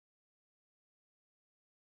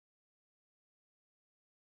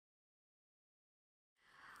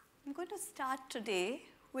I'm going to start today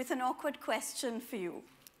with an awkward question for you.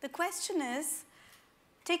 The question is,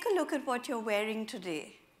 take a look at what you're wearing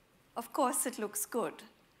today. Of course, it looks good.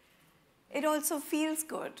 It also feels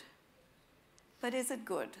good. But is it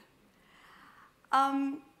good?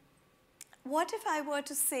 What if I were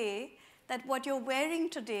to say that what you're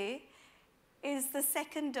wearing today is the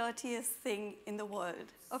second dirtiest thing in the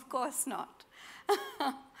world? Of course not.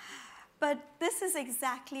 But this is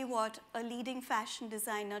exactly what a leading fashion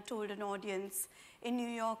designer told an audience in New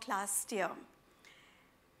York last year.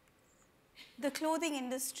 The clothing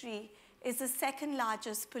industry is the second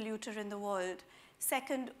largest polluter in the world,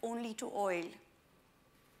 second only to oil.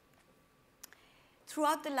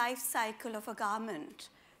 Throughout the life cycle of a garment,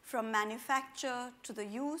 from manufacture to the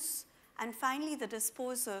use, and finally the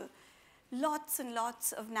disposal, lots and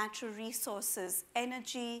lots of natural resources,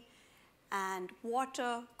 energy, and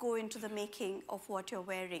water go into the making of what you're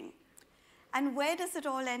wearing. And where does it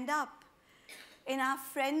all end up? In our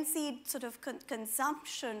frenzied sort of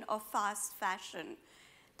consumption of fast fashion,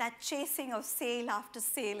 that chasing of sale after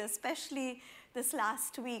sale, especially this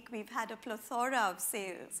last week, we've had a plethora of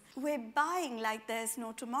sales. We're buying like there's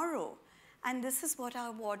no tomorrow. And this is what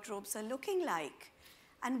our wardrobes are looking like.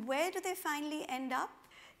 And where do they finally end up?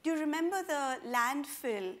 Do you remember the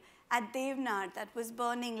landfill at Deonar that was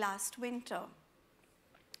burning last winter?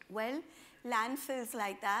 Well, landfills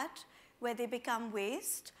like that, where they become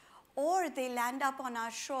waste, or they land up on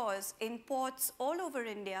our shores in ports all over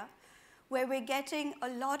India, where we're getting a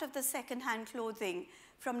lot of the second-hand clothing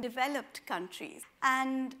from developed countries.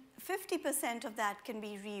 And 50% of that can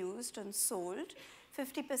be reused and sold.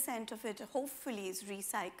 50% of it hopefully is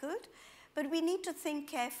recycled. But we need to think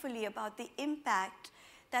carefully about the impact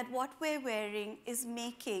that what we're wearing is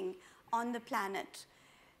making on the planet,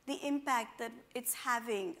 the impact that it's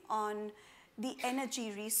having on the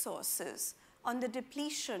energy resources, on the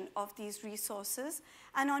depletion of these resources,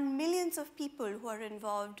 and on millions of people who are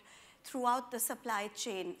involved throughout the supply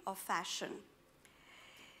chain of fashion.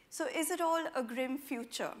 So is it all a grim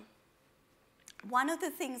future? One of the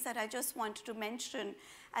things that I just wanted to mention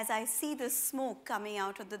as I see the smoke coming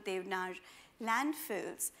out of the Deonar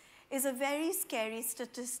landfills is a very scary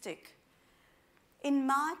statistic. In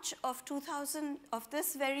March of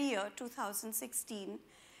this very year, 2016,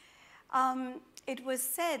 it was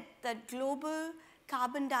said that global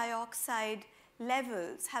carbon dioxide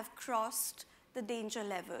levels have crossed the danger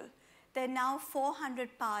level. They're now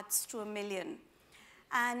 400 parts to a million.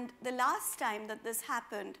 And the last time that this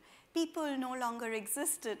happened, people no longer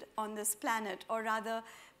existed on this planet, or rather,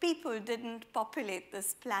 people didn't populate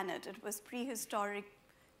this planet. It was prehistoric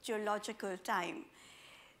geological time.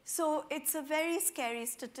 So it's a very scary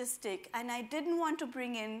statistic, and I didn't want to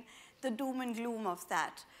bring in the doom and gloom of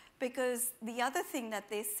that, because the other thing that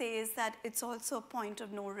they say is that it's also a point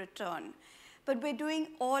of no return. But we're doing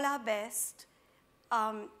all our best,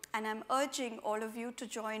 and I'm urging all of you to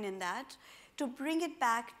join in that, to bring it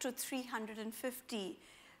back to 350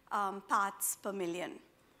 parts per million.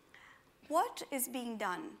 What is being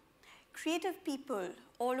done? Creative people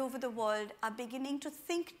all over the world are beginning to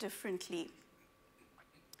think differently.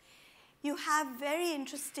 You have very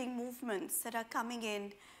interesting movements that are coming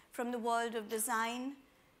in from the world of design,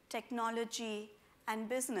 technology, and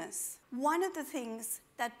business. One of the things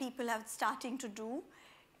that people are starting to do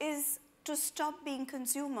is to stop being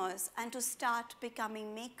consumers and to start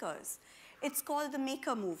becoming makers. It's called the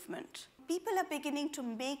maker movement. People are beginning to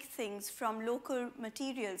make things from local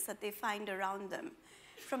materials that they find around them,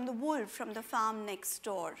 from the wool from the farm next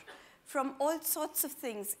door, from all sorts of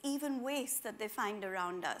things, even waste that they find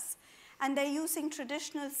around us. And they're using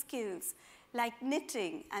traditional skills like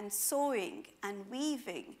knitting and sewing and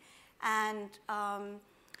weaving, and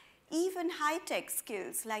even high-tech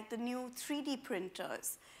skills like the new 3D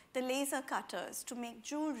printers, the laser cutters to make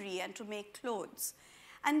jewelry and to make clothes.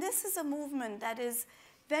 And this is a movement that is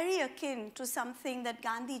very akin to something that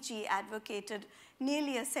Gandhiji advocated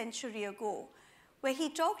nearly a century ago, where he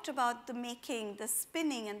talked about the making, the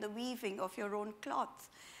spinning, and the weaving of your own cloth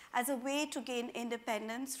as a way to gain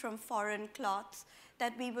independence from foreign cloths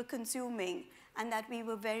that we were consuming and that we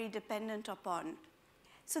were very dependent upon.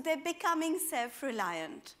 So they're becoming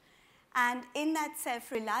self-reliant. And in that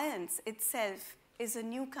self-reliance itself is a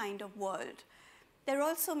new kind of world. They're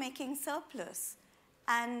also making surplus.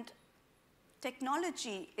 And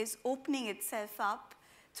technology is opening itself up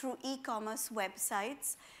through e-commerce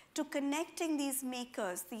websites to connecting these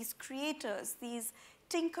makers, these creators, these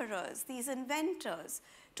tinkerers, these inventors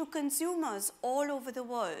to consumers all over the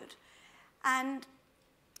world. And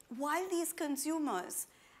while these consumers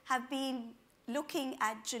have been looking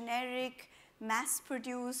at generic,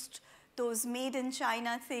 mass-produced, those made in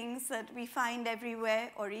China things that we find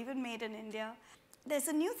everywhere, or even made in India. There's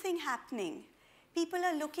a new thing happening. People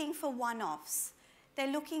are looking for one-offs.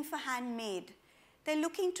 They're looking for handmade. They're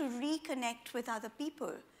looking to reconnect with other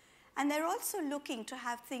people. And they're also looking to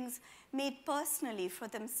have things made personally for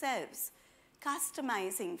themselves,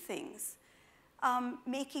 customizing things,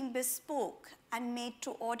 making bespoke and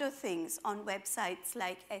made-to-order things on websites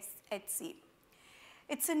like Etsy.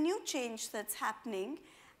 It's a new change that's happening,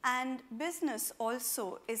 and business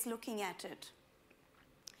also is looking at it.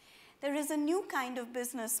 There is a new kind of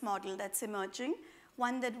business model that's emerging,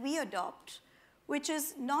 one that we adopt, which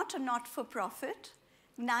is not a not-for-profit,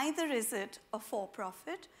 neither is it a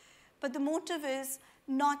for-profit, but the motive is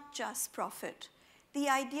not just profit. The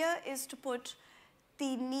idea is to put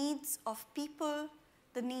the needs of people,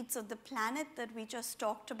 the needs of the planet that we just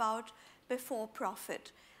talked about, before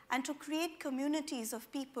profit, and to create communities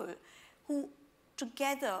of people who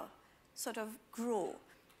together sort of grow.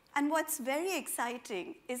 And what's very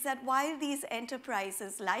exciting is that while these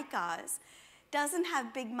enterprises like ours doesn't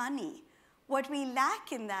have big money, what we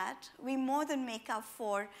lack in that, we more than make up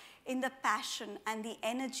for in the passion and the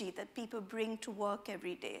energy that people bring to work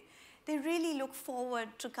every day. They really look forward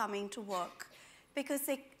to coming to work because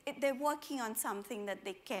they're working on something that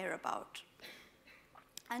they care about.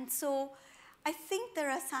 And so I think there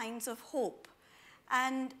are signs of hope.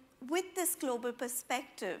 And with this global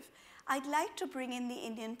perspective, I'd like to bring in the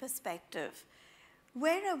Indian perspective.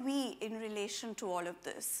 Where are we in relation to all of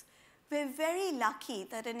this? We're very lucky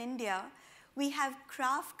that in India, we have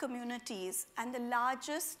craft communities and the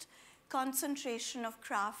largest concentration of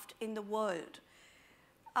craft in the world,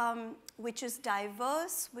 which is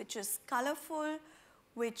diverse, which is colorful,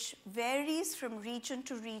 which varies from region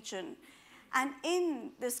to region. And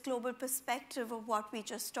in this global perspective of what we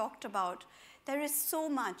just talked about, there is so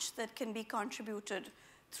much that can be contributed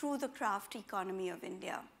through the craft economy of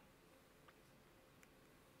India.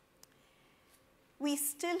 We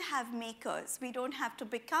still have makers. We don't have to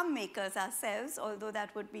become makers ourselves, although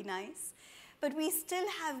that would be nice. But we still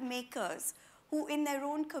have makers who in their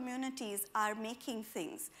own communities are making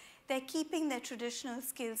things. They're keeping their traditional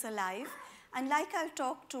skills alive. And like I'll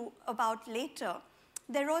talk about later,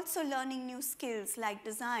 they're also learning new skills like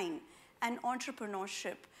design and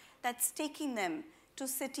entrepreneurship that's taking them to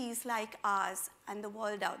cities like ours and the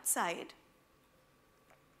world outside.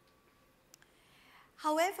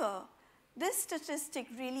 However, this statistic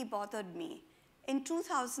really bothered me. In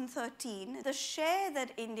 2013, the share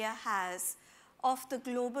that India has of the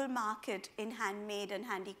global market in handmade and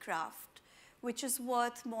handicraft, which is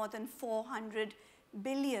worth more than $400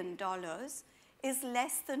 billion, is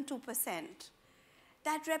less than 2%.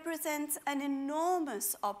 That represents an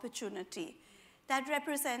enormous opportunity. That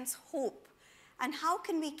represents hope. And how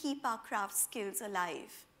can we keep our craft skills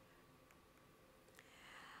alive?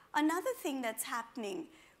 Another thing that's happening,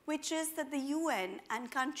 which is that the UN and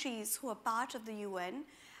countries who are part of the UN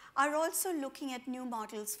are also looking at new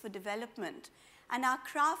models for development. And our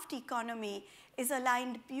craft economy is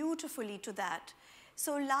aligned beautifully to that.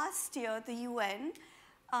 So last year, the UN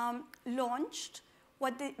launched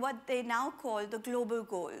what they now call the global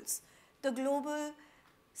goals, the global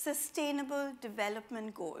sustainable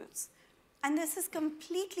development goals. And this is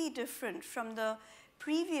completely different from the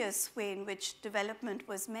previous way in which development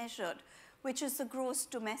was measured, which is the gross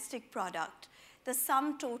domestic product, the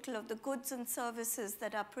sum total of the goods and services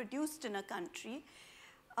that are produced in a country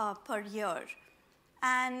per year.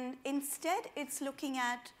 And instead, it's looking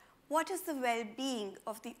at what is the well-being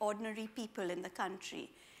of the ordinary people in the country.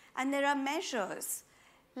 And there are measures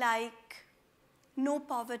like no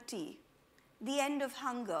poverty, the end of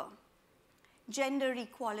hunger, gender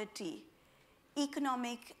equality,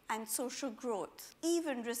 economic and social growth,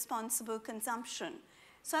 even responsible consumption.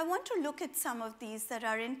 So I want to look at some of these that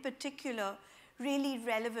are in particular really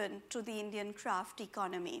relevant to the Indian craft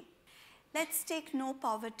economy. Let's take no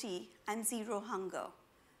poverty and zero hunger.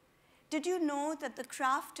 Did you know that the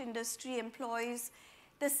craft industry employs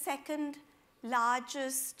the second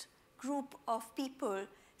largest group of people,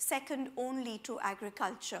 second only to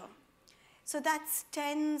agriculture? So that's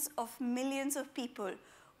tens of millions of people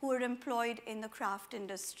who are employed in the craft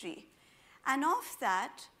industry. And of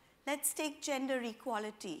that, let's take gender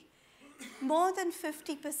equality. More than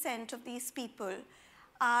 50% of these people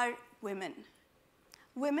are women.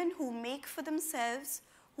 Women who make for themselves,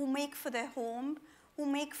 who make for their home, who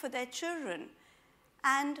make for their children,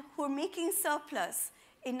 and who are making surplus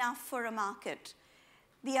enough for a market.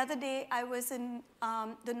 The other day, I was in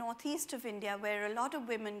the northeast of India, where a lot of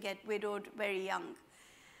women get widowed very young.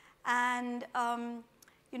 And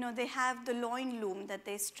you know, they have the loin loom that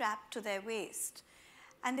they strap to their waist.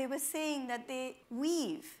 and they were saying that they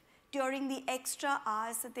weave during the extra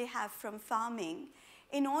hours that they have from farming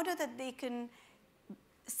in order that they can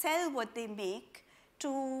sell what they make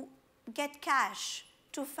to get cash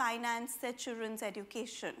to finance their children's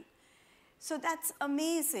education. So that's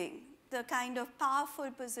amazing, the kind of powerful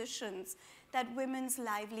positions that women's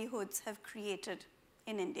livelihoods have created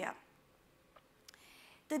in India.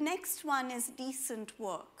 The next one is decent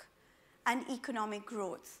work and economic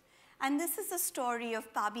growth. And this is the story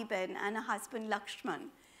of Pabiben and her husband Lakshman.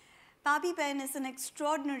 Pabiben is an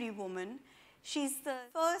extraordinary woman. She's the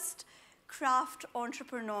first craft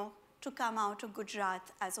entrepreneur to come out of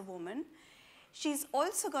Gujarat as a woman. She's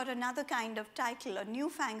also got another kind of title, a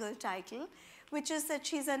newfangled title, which is that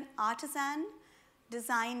she's an artisan,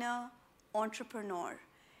 designer, entrepreneur.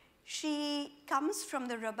 She comes from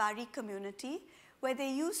the Rabari community where they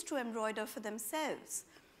used to embroider for themselves.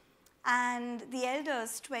 And the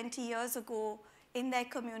elders 20 years ago in their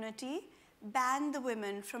community banned the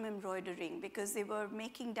women from embroidering because they were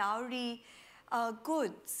making dowry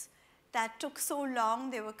goods that took so long.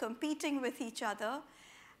 They were competing with each other.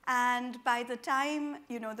 And by the time,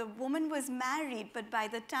 the woman was married, but by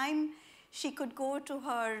the time she could go to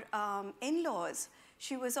her in-laws,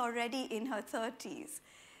 she was already in her 30s.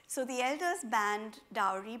 So the elders banned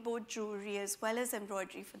dowry, both jewelry as well as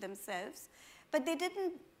embroidery for themselves. But they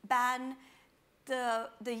didn't ban the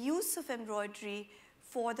use of embroidery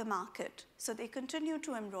for the market. So they continued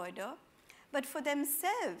to embroider. But for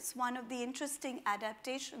themselves, one of the interesting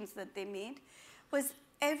adaptations that they made was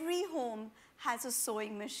every home has a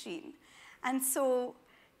sewing machine. And so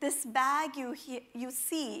this bag you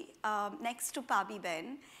see next to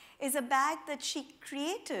Pabiben is a bag that she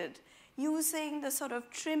created using the sort of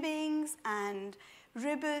trimmings and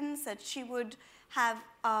ribbons that she would have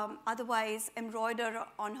otherwise embroider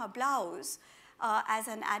on her blouse as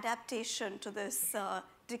an adaptation to this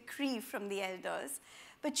decree from the elders.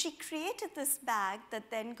 But she created this bag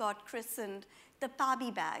that then got christened the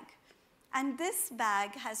Pabi bag. And this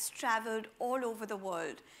bag has traveled all over the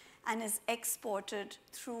world and is exported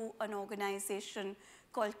through an organization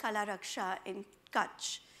called Kala Raksha in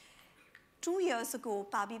Kutch. 2 years ago,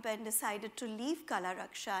 Pabiben decided to leave Kala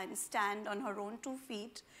Raksha and stand on her own 2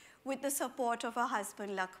 feet with the support of her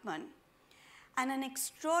husband Lakshman. And an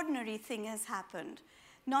extraordinary thing has happened.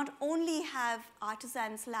 Not only have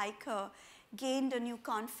artisans like her gained a new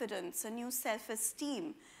confidence, a new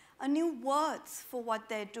self-esteem, a new worth for what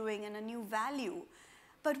they're doing and a new value,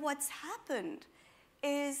 but what's happened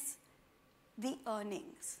is the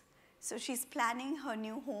earnings. So she's planning her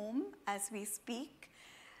new home as we speak.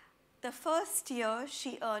 The first year,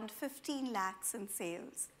 she earned 15 lakhs in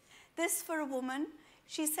sales. This for a woman,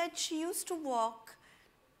 she said she used to walk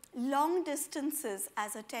long distances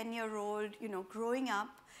as a 10-year-old, growing up,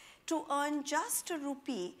 to earn just a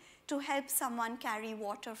rupee to help someone carry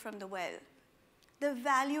water from the well. The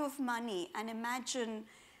value of money, and imagine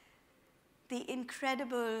the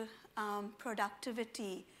incredible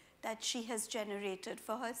productivity that she has generated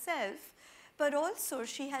for herself, but also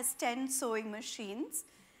she has 10 sewing machines,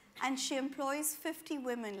 and she employs 50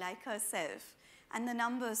 women like herself, and the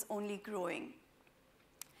number's only growing.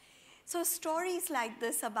 So stories like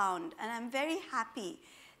this abound, and I'm very happy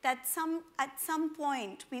that at some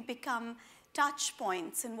point we become touch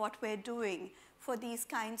points in what we're doing for these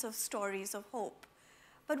kinds of stories of hope.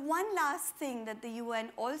 But one last thing that the UN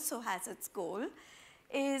also has its goal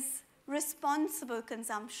is responsible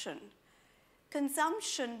consumption.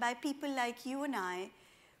 Consumption by people like you and I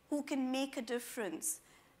who can make a difference,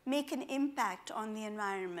 make an impact on the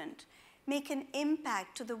environment, make an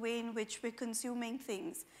impact to the way in which we're consuming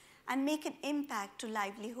things, and make an impact to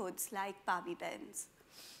livelihoods like Pabiben's.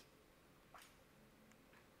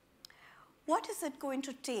 What is it going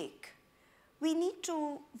to take? We need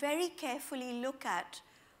to very carefully look at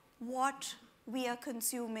what we are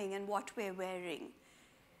consuming and what we're wearing.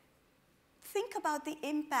 Think about the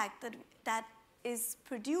impact that is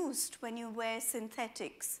produced when you wear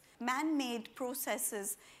synthetics. Man-made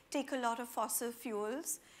processes take a lot of fossil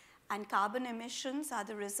fuels, and carbon emissions are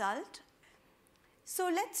the result. So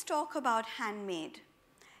let's talk about handmade.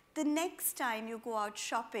 The next time you go out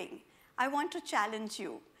shopping, I want to challenge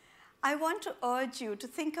you. I want to urge you to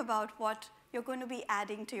think about what you're going to be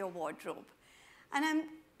adding to your wardrobe. And I'm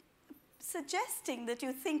suggesting that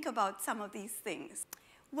you think about some of these things.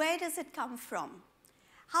 Where does it come from?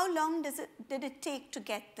 How long did it take to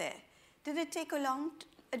get there? Did it take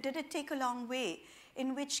a long way?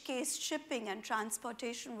 In which case shipping and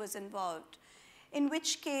transportation was involved? In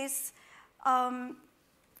which case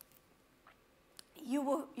you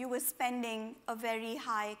were spending a very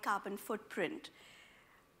high carbon footprint?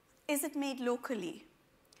 Is it made locally?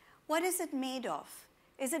 What is it made of?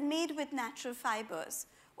 Is it made with natural fibers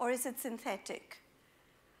or is it synthetic?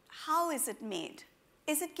 How is it made?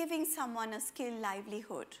 Is it giving someone a skilled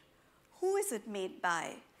livelihood? Who is it made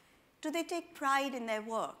by? Do they take pride in their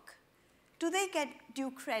work? Do they get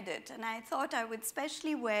due credit? And I thought I would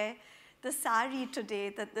especially wear the sari today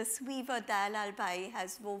that this weaver Dayalal Bhai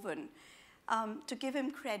has woven to give him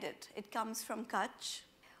credit. It comes from Kutch.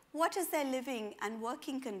 What is their living and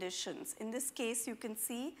working conditions? In this case, you can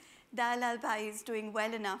see Dayalal Bhai is doing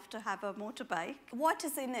well enough to have a motorbike. What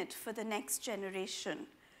is in it for the next generation?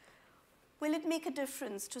 Will it make a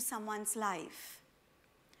difference to someone's life?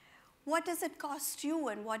 What does it cost you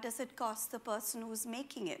and what does it cost the person who's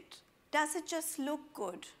making it? Does it just look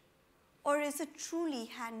good? Or is it truly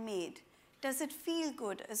handmade? Does it feel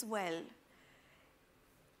good as well?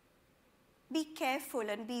 Be careful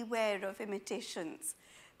and beware of imitations,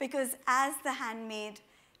 because as the handmade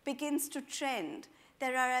begins to trend,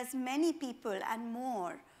 there are as many people and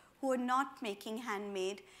more who are not making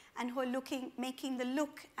handmade and who are making the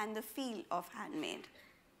look and the feel of handmade.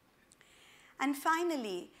 And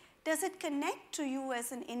finally, does it connect to you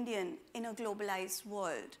as an Indian in a globalized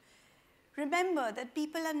world? Remember that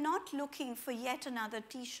people are not looking for yet another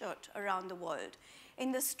t-shirt around the world.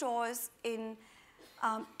 In the stores in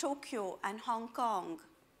Tokyo and Hong Kong,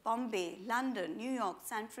 Bombay, London, New York,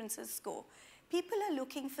 San Francisco, people are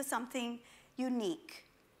looking for something unique.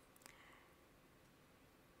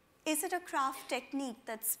 Is it a craft technique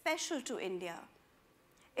that's special to India?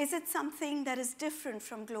 Is it something that is different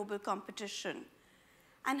from global competition?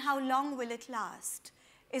 And how long will it last?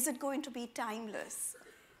 Is it going to be timeless?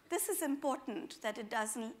 This is important that it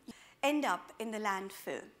doesn't end up in the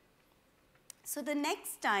landfill. So the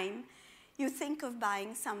next time you think of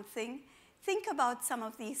buying something, think about some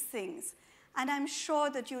of these things. And I'm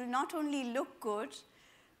sure that you'll not only look good,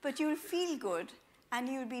 but you'll feel good and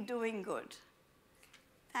you'll be doing good.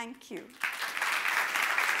 Thank you.